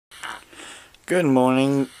Good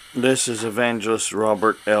morning. This is Evangelist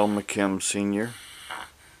Robert L. McKim Sr.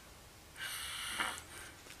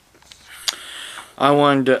 I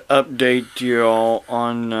wanted to update you all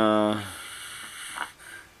on, I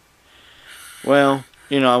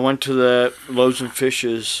went to the Loaves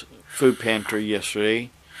Fishes food pantry yesterday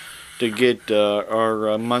to get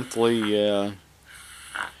our monthly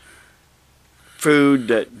food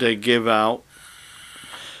that they give out.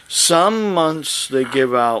 Some months they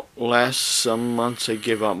give out less, some months they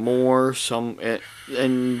give out more,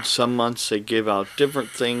 and some months they give out different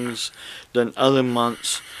things than other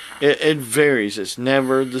months. It varies. It's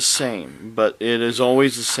never the same, but it is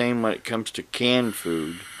always the same when it comes to canned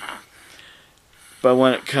food. But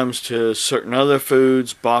when it comes to certain other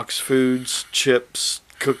foods, boxed foods, chips,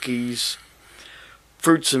 cookies,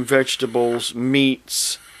 fruits and vegetables,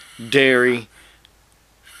 meats, dairy,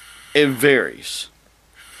 it varies.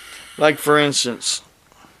 Like, for instance,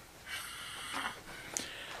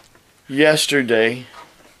 yesterday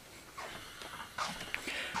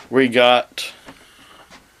we got,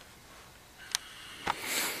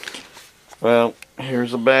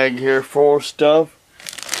 here's a bag here full of stuff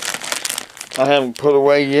I haven't put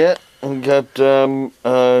away yet. We got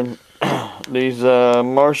these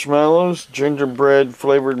marshmallows, gingerbread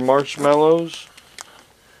flavored marshmallows.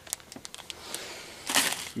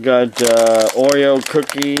 Got Oreo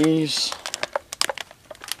cookies.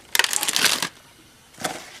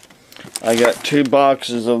 I got 2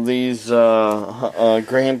 boxes of these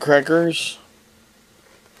graham crackers.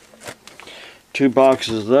 2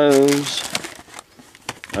 boxes of those.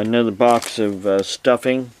 Another box of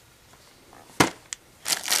stuffing.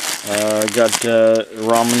 Got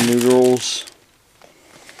ramen noodles.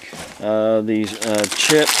 These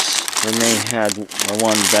chips. Renee had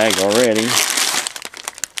one bag already.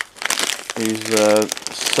 These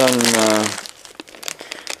Sun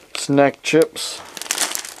snack chips.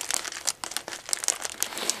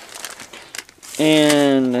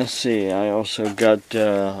 And let's see, I also got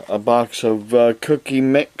a box of cookie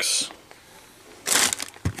mix.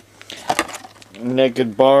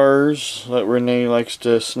 Naked bars that Renee likes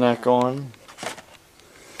to snack on.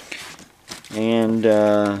 And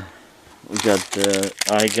I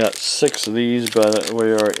got 6 of these, but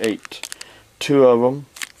we are 8. 2 of them.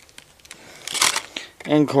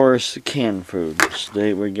 And of course, the canned foods.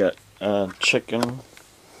 We got chicken,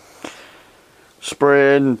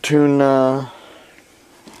 spread, and tuna.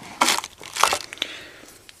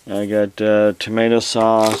 I got tomato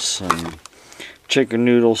sauce and chicken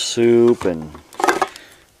noodle soup and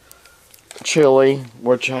chili,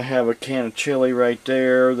 which I have a can of chili right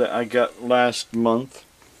there that I got last month.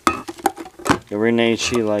 Renee,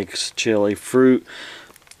 she likes chili. Fruit,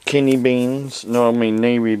 kidney beans. No, I mean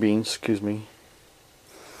navy beans, excuse me.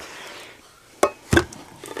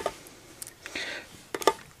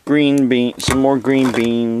 Green beans, some more green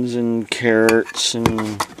beans and carrots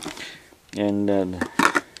and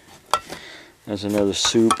that's another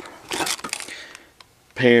soup.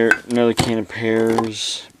 Another can of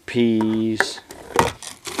pears, peas,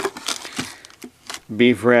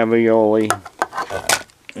 beef ravioli.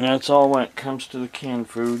 And that's all when it comes to the canned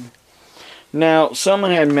food. Now,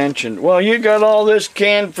 someone had mentioned, well, you got all this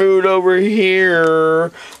canned food over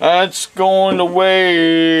here. That's going to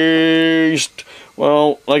waste.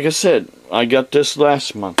 Well, like I said, I got this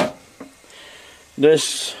last month.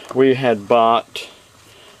 This we had bought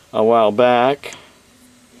a while back.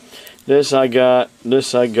 This I got.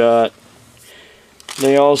 This I got.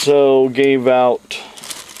 They also gave out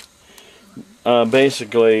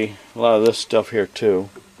basically a lot of this stuff here too.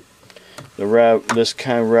 This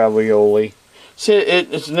kind of ravioli. See,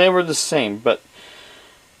 it's never the same, but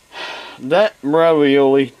that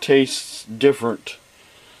ravioli tastes different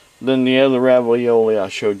than the other ravioli I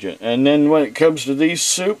showed you. And then when it comes to these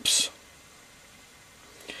soups,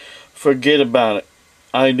 forget about it.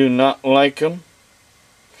 I do not like them.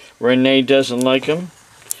 Renee doesn't like them.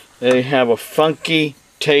 They have a funky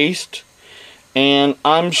taste, and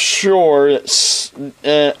I'm sure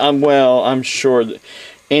that I'm sure that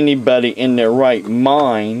anybody in their right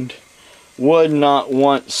mind would not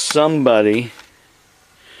want somebody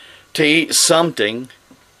to eat something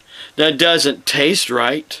that doesn't taste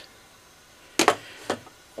right.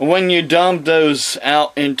 When you dump those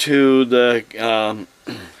out into the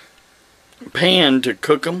pan to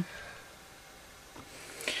cook them,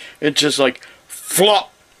 it's just like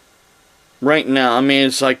flop right now. I mean,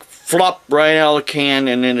 it's like flop right out of the can,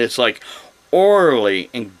 and then it's like oily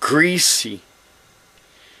and greasy.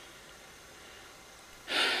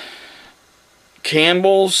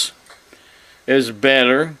 Campbell's is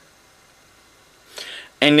better.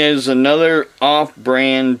 And there's another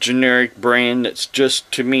off-brand, generic brand that's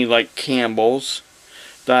just to me like Campbell's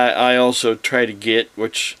that I also try to get,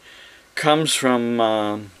 which comes from,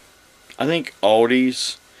 I think,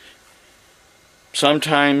 Aldi's.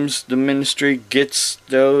 Sometimes the ministry gets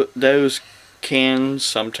those cans,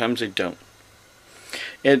 sometimes they don't.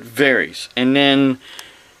 It varies. And then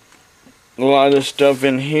a lot of stuff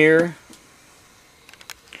in here,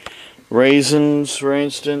 raisins, for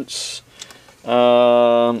instance.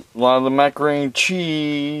 A lot of the macaroni and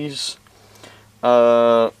cheese,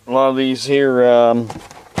 a lot of these here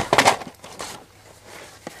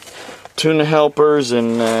tuna helpers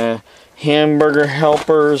and hamburger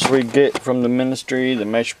helpers we get from the ministry, the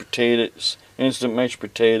mashed potatoes, instant mashed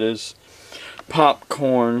potatoes,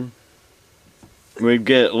 popcorn. We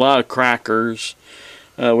get a lot of crackers.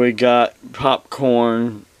 We got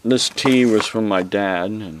popcorn. This tea was from my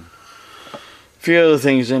dad, and a few other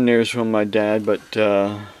things in there is from my dad, but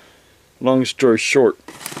long story short,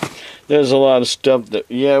 there's a lot of stuff that,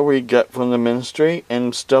 yeah, we got from the ministry,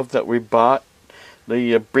 and stuff that we bought.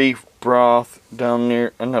 The beef broth down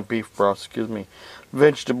there, not beef broth, excuse me,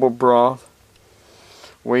 vegetable broth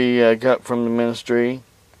we got from the ministry.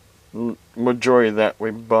 Majority of that we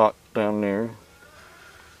bought down there.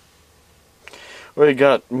 We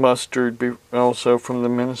got mustard also from the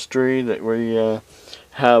ministry that we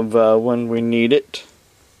have when we need it.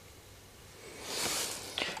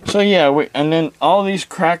 So yeah, and then all these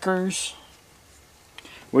crackers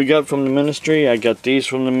we got from the ministry. I got these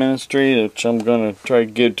from the ministry, which I'm going to try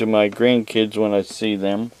to give to my grandkids when I see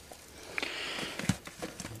them.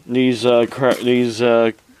 These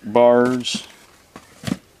bars,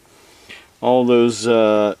 all those,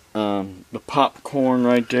 the popcorn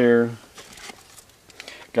right there.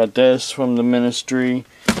 Got this from the ministry.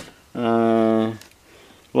 A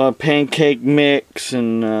lot of pancake mix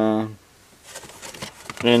and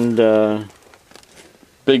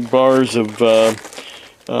big bars of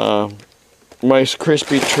Rice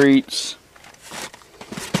Krispie treats,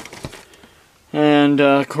 and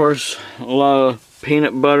of course a lot of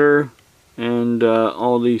peanut butter and a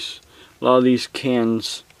lot of these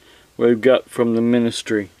cans we've got from the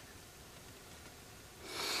ministry.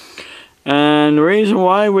 And the reason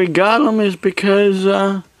why we got them is because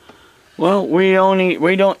well, we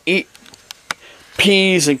don't eat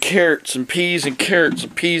peas and carrots and peas and carrots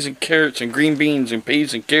and peas and carrots and green beans and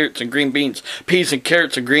peas and carrots and green beans, peas and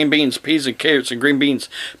carrots and green beans, peas and carrots and green beans,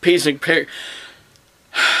 peas and carrots.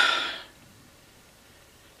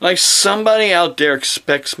 Like somebody out there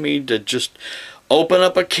expects me to just open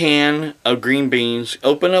up a can of green beans,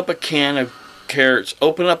 open up a can of carrots,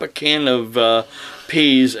 open up a can of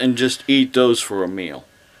peas, and just eat those for a meal.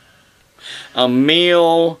 A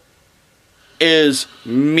meal is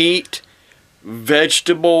meat,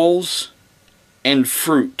 vegetables, and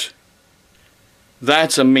fruit.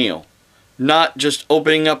 That's a meal. Not just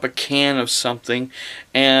opening up a can of something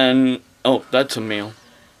and, oh, that's a meal.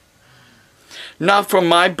 Not for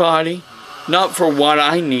my body, not for what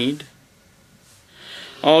I need.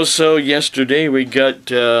 Also, yesterday we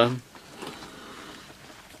got, I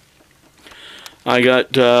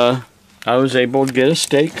was able to get a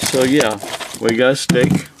steak, so yeah, we got a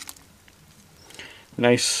steak.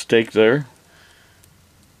 Nice steak there.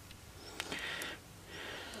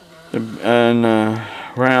 And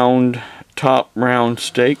top round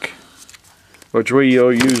steak, which we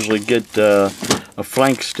usually get a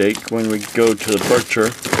flank steak when we go to the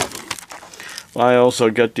butcher. I also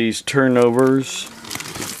got these turnovers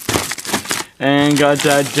and got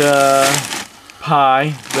that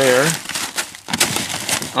pie there.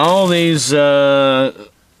 All these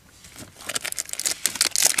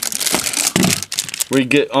we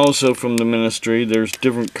get also from the ministry. There's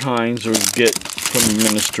different kinds we get from the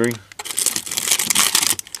ministry.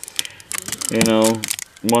 You know,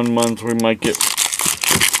 one month we might get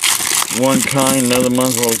one kind, another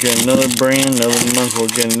month we'll get another brand, another month we'll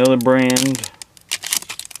get another brand.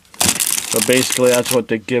 But basically that's what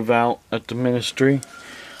they give out at the ministry.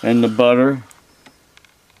 And the butter.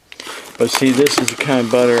 But see, this is the kind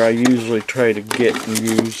of butter I usually try to get and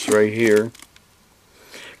use right here,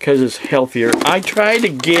 because it's healthier. I try to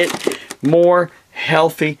get more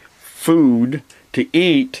healthy food to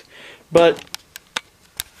eat, but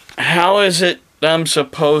how is it that I'm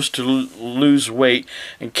supposed to lose weight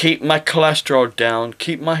and keep my cholesterol down,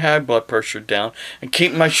 keep my high blood pressure down, and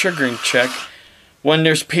keep my sugar in check when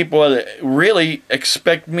there's people that really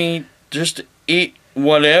expect me just to eat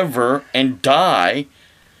whatever and die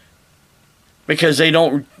because they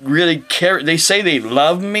don't really care? They say they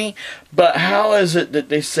love me, but how is it that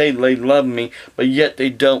they say they love me, but yet they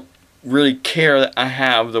don't really care that I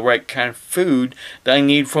have the right kind of food that I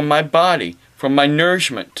need for my body, for my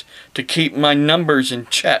nourishment, to keep my numbers in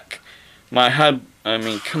check. I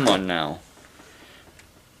mean, come on now.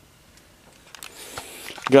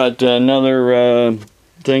 Got another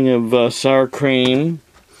thing of sour cream.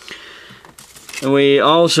 And we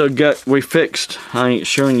also we fixed, I ain't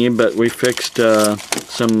showing you, but we fixed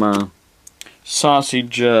some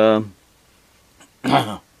sausage, yeah.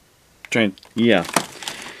 I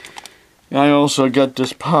also got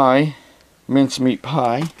this pie, mincemeat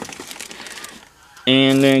pie.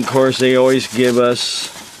 And then, of course, they always give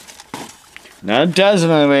us not a dozen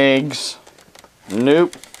of eggs.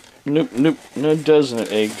 Nope, not a dozen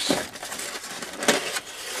of eggs.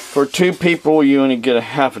 For 2 people, you only get a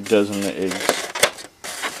half a dozen of eggs.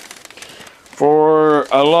 For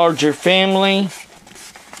a larger family,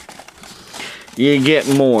 you get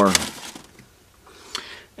more.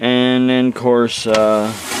 And then, of course,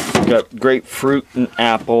 got grapefruit and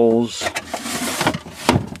apples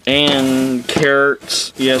and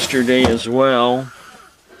carrots yesterday as well.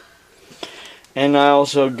 And I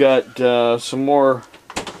also got some more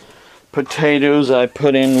potatoes I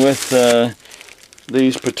put in with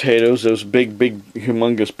these potatoes, those big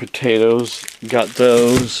humongous potatoes. Got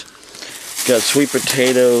those. Got sweet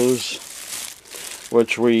potatoes,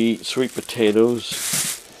 which we eat sweet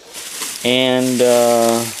potatoes. And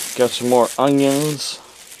got some more onions,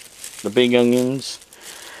 the big onions.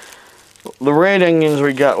 The red onions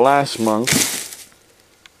we got last month.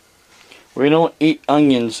 We don't eat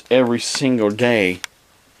onions every single day.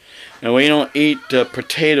 And we don't eat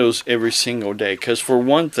potatoes every single day. Because for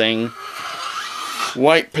one thing,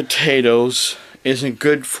 white potatoes isn't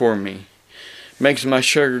good for me. Makes my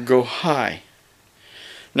sugar go high.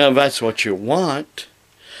 Now if that's what you want,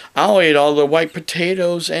 I'll eat all the white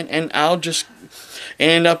potatoes and I'll just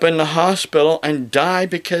end up in the hospital and die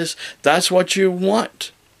because that's what you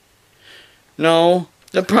want. No,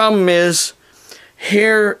 the problem is,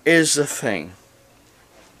 here is the thing.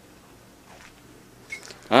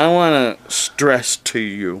 I want to stress to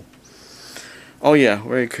you. Oh yeah,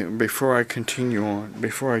 wait, before I continue on,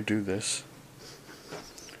 before I do this.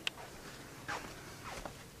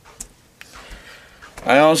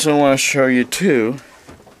 I also want to show you too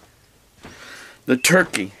the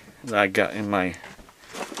turkey that I got in my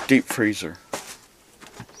deep freezer.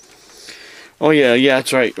 Oh yeah,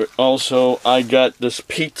 that's right. Also, I got this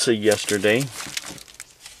pizza yesterday.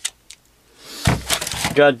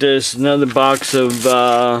 Got this another box of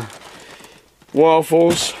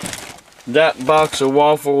waffles. That box of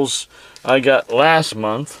waffles I got last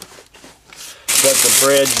month. Got the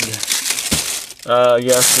bread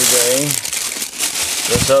yesterday.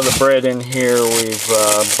 This other bread in here we've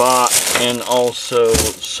bought, and also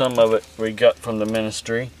some of it we got from the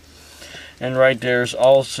ministry. And right there's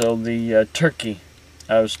also the turkey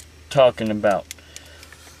I was talking about.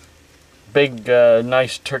 Big,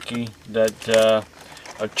 nice turkey that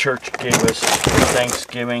a church gave us for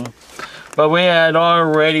Thanksgiving. But we had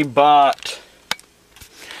already bought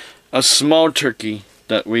a small turkey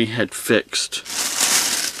that we had fixed.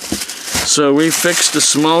 So we fixed a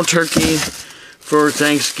small turkey for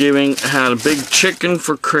Thanksgiving, had a big chicken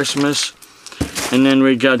for Christmas, and then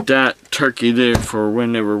we got that turkey there for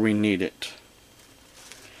whenever we need it.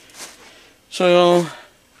 So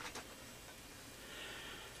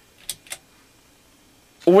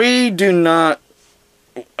we do not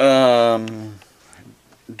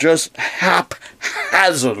just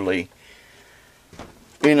haphazardly,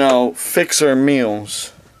 fix our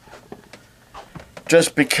meals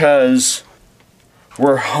just because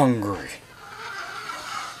we're hungry.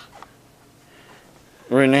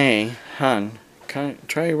 Renee, hon, try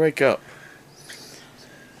to wake up.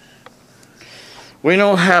 We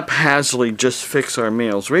don't haphazardly just fix our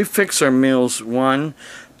meals. We fix our meals, one,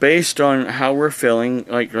 based on how we're feeling.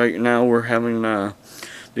 Like right now we're having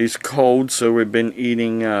these colds, so we've been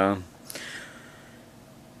eating, I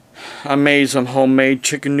made some homemade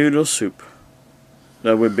chicken noodle soup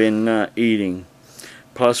that we've been eating.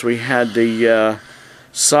 Plus we had the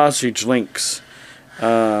sausage links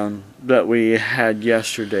that we had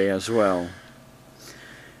yesterday as well.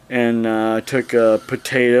 And I took a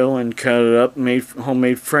potato and cut it up and made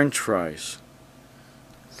homemade French fries.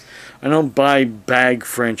 I don't buy bag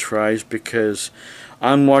French fries because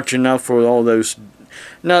I'm watching out for all those.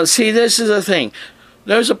 Now see, this is the thing.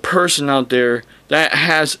 There's a person out there that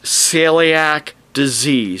has celiac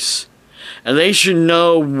disease. And they should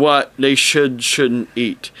know what they shouldn't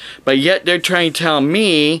eat. But yet they're trying to tell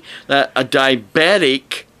me that a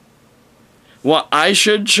diabetic, what I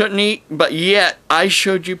shouldn't eat. But yet I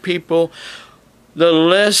showed you people the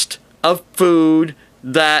list of food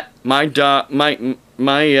that my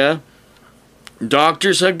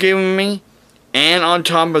doctors have given me, and on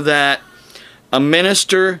top of that, a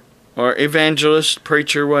minister or evangelist,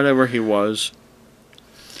 preacher, whatever he was,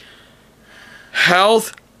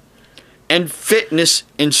 health and fitness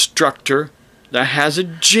instructor that has a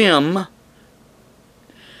gym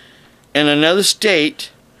in another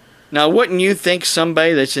state. Now, wouldn't you think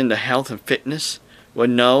somebody that's into health and fitness would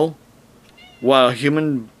know what a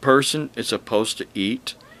human person is supposed to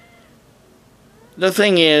eat? The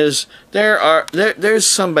thing is, there's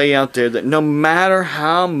somebody out there that no matter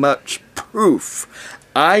how much proof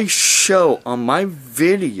I show on my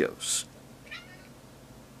videos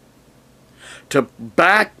to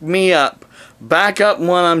back me up, back up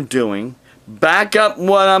what I'm doing, back up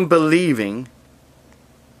what I'm believing,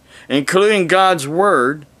 including God's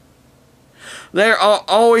Word, they're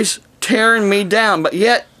always tearing me down. But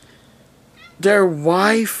yet, their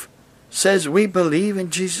wife says, we believe in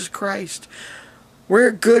Jesus Christ.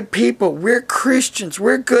 We're good people. We're Christians.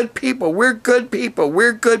 We're good people. We're good people.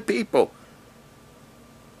 We're good people.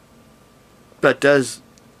 But does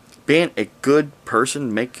being a good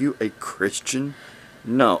person make you a Christian?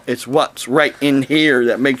 No. It's what's right in here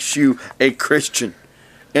that makes you a Christian.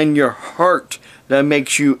 In your heart that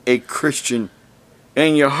makes you a Christian.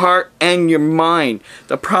 In your heart and your mind.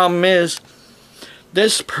 The problem is,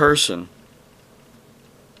 this person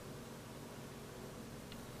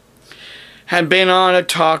had been on a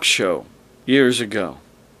talk show years ago.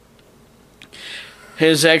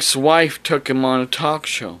 His ex-wife took him on a talk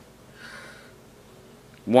show.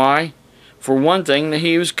 Why? For one thing, that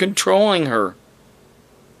he was controlling her.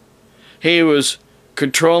 He was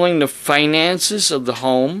controlling the finances of the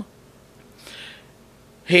home.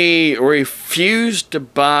 He refused to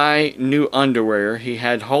buy new underwear. He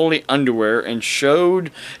had holy underwear and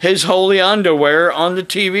showed his holy underwear on the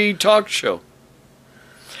TV talk show.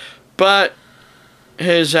 But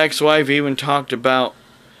his ex-wife even talked about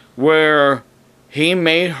where he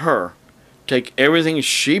made her take everything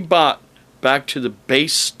she bought back to the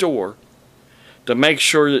base store to make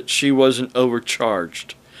sure that she wasn't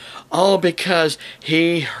overcharged. All because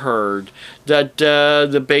he heard that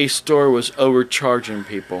the base store was overcharging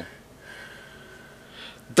people.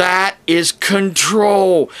 That is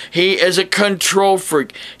control. He is a control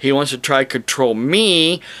freak. He wants to try to control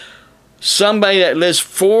me, somebody that lives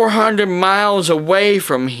 400 miles away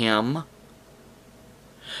from him,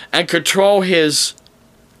 and control his,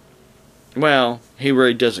 well, he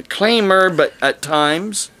really doesn't claim her, but at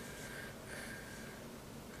times.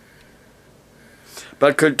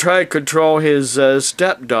 But could try to control his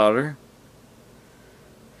stepdaughter.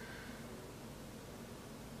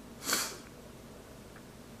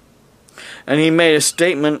 And he made a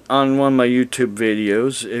statement on one of my YouTube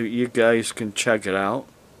videos. You guys can check it out.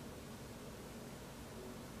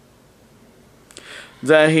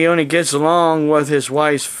 That he only gets along with his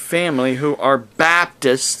wife's family, who are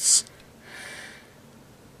Baptists,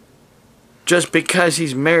 just because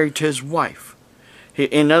he's married to his wife.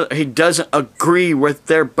 He doesn't agree with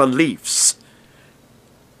their beliefs.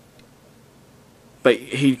 But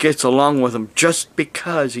he gets along with them just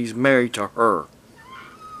because he's married to her.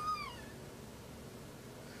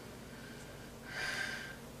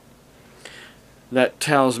 That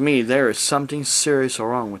tells me there is something serious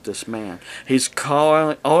wrong with this man. He's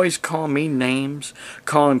always calling me names,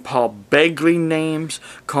 calling Paul Begley names,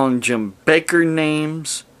 calling Jim Baker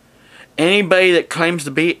names. Anybody that claims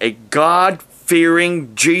to be a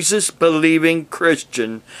God-fearing, Jesus-believing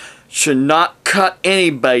Christian should not cut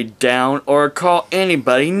anybody down or call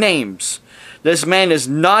anybody names. This man is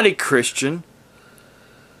not a Christian.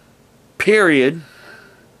 Period.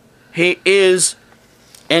 He is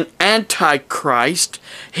an antichrist.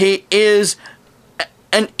 He is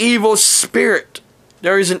an evil spirit.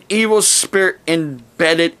 There is an evil spirit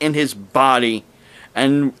embedded in his body.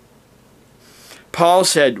 And Paul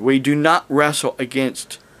said, we do not wrestle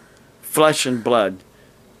against flesh and blood,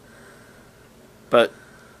 but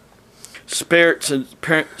spirits and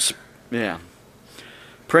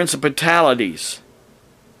principalities,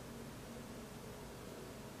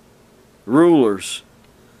 rulers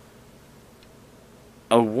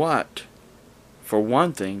of what? For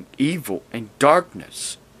one thing, evil and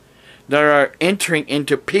darkness that are entering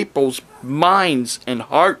into people's minds and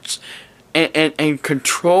hearts and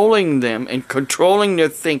controlling them and controlling their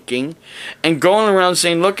thinking and going around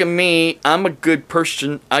saying, look at me, I'm a good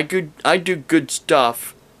person, I do good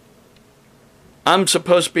stuff. I'm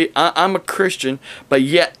supposed to be, I'm a Christian, but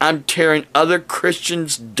yet I'm tearing other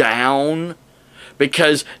Christians down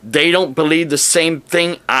because they don't believe the same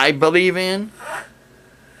thing I believe in.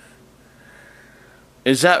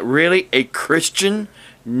 Is that really a Christian?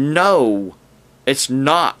 No, it's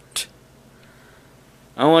not.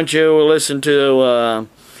 I want you to listen to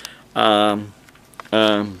a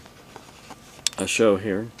show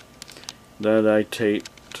here that I taped.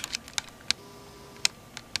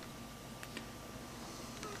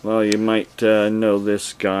 Well, you might know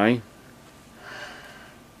this guy.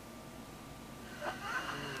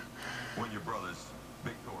 When your brother's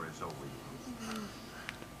victorious over you.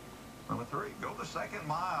 Number 3, go the second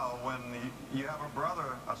mile when you have a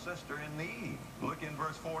brother, a sister in need. Look in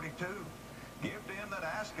verse 42. Give to him that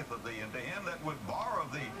asketh of thee, and to him that would borrow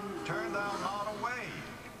thee, turn thou not away.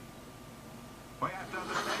 We have to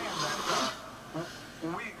understand that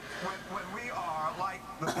when we are like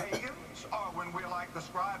the pagans, or when we're like the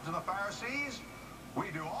scribes and the Pharisees,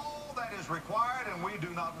 we do all that is required, and we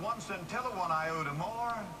do not one scintilla, one iota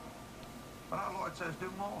more. But our Lord says,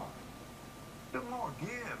 do more. Do more.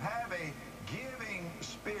 Give. Have a giving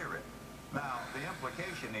spirit. Now, the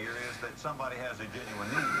implication here is that somebody has a genuine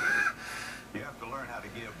need. You have to learn how to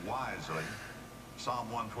give wisely.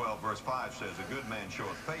 Psalm 112, verse 5 says, a good man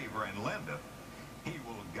showeth favor and lendeth. He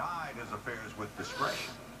will guide his affairs with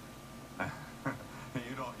discretion.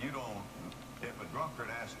 You don't, if a drunkard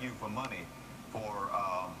asks you for money for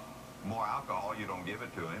more alcohol, you don't give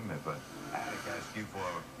it to him. If an addict asks you for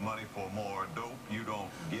money for more dope, you don't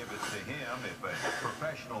give it to him. If a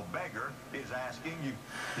professional beggar is asking you,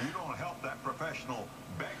 you don't help that professional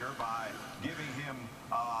beggar by giving him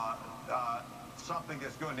something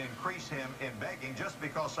that's going to increase him in begging. Just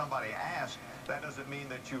because somebody asks, that doesn't mean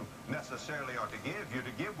that you necessarily are to give. You're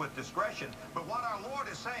to give with discretion. But what our Lord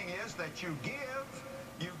is saying is that you give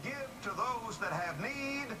to those that have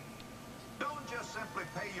need. Don't just simply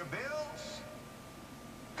pay your bills.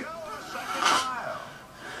 Go the second mile.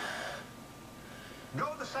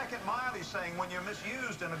 Go the second mile, he's saying, when you're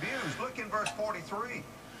misused and abused. Look in verse 43.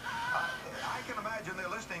 I can imagine they're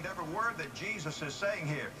listening to every word that Jesus is saying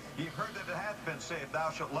here. You've heard that it hath been said, thou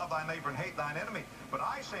shalt love thy neighbor and hate thine enemy. But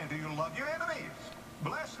I say unto you, love your enemies.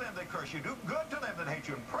 Bless them that curse you. Do good to them that hate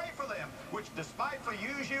you. And pray for them which despitefully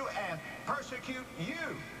use you and persecute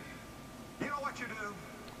you. You know what you do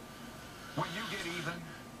when you get even?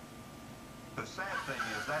 The sad thing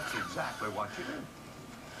is that's exactly what you do.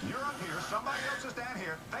 You're up here, somebody else is down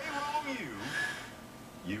here, they wrong you,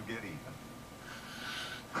 you get even.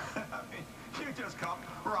 I mean, you just come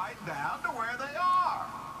right down to where they are.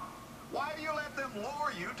 Why do you let them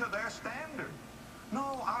lower you to their standard?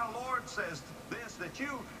 No, our Lord says this, that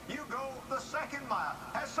you go the second mile.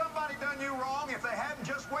 Has somebody done you wrong? If they haven't,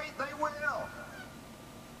 just wait, they will.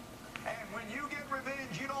 And when you get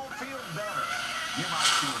revenge, you don't feel better. You might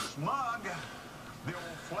feel smug. The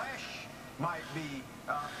old flesh might be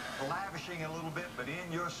lavishing a little bit, but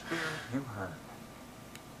in your spirit, you hurt.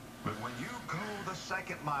 But when you go the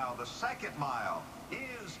second mile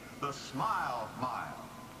is the smile mile.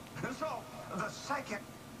 So, the second...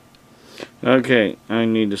 Okay, I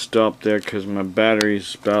need to stop there because my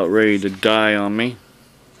battery's about ready to die on me.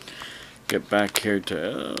 Get back here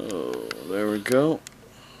to... Oh, there we go.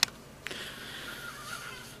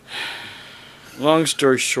 Long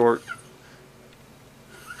story short,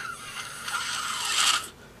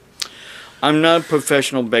 I'm not a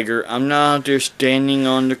professional beggar. I'm not out there standing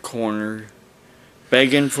on the corner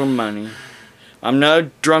begging for money. I'm not a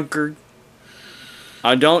drunkard.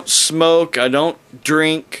 I don't smoke. I don't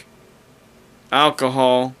drink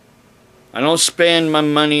alcohol. I don't spend my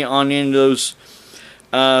money on any of those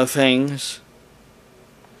things.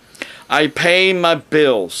 I pay my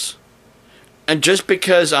bills. And just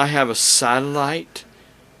because I have a satellite,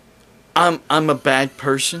 I'm a bad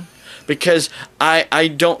person. Because I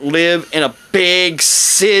don't live in a big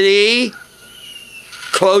city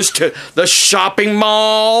close to the shopping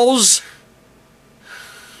malls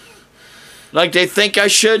like they think I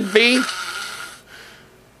should be.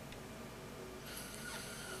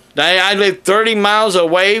 I live 30 miles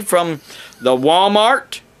away from the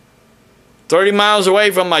Walmart, 30 miles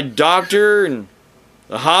away from my doctor and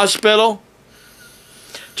the hospital.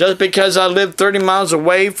 Just because I live 30 miles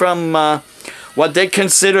away from what they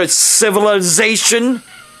consider civilization.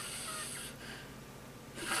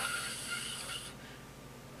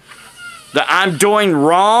 That I'm doing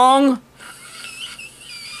wrong.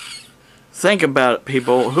 Think about it,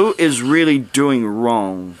 people. Who is really doing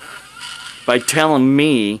wrong by telling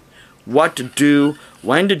me what to do,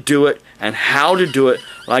 when to do it, and how to do it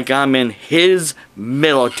like I'm in his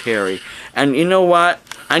military? And you know what?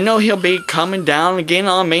 I know he'll be coming down again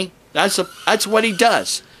on me. That's what he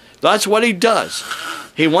does. That's what he does.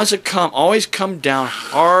 He wants to always come down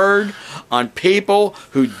hard on people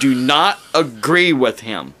who do not agree with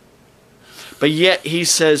him. But yet he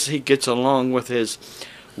says he gets along with his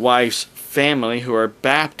wife's family, who are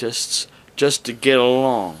Baptists, just to get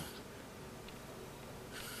along.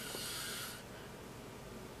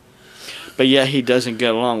 But yet he doesn't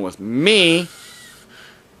get along with me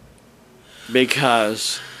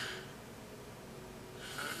because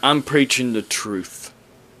I'm preaching the truth.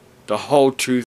 The whole truth.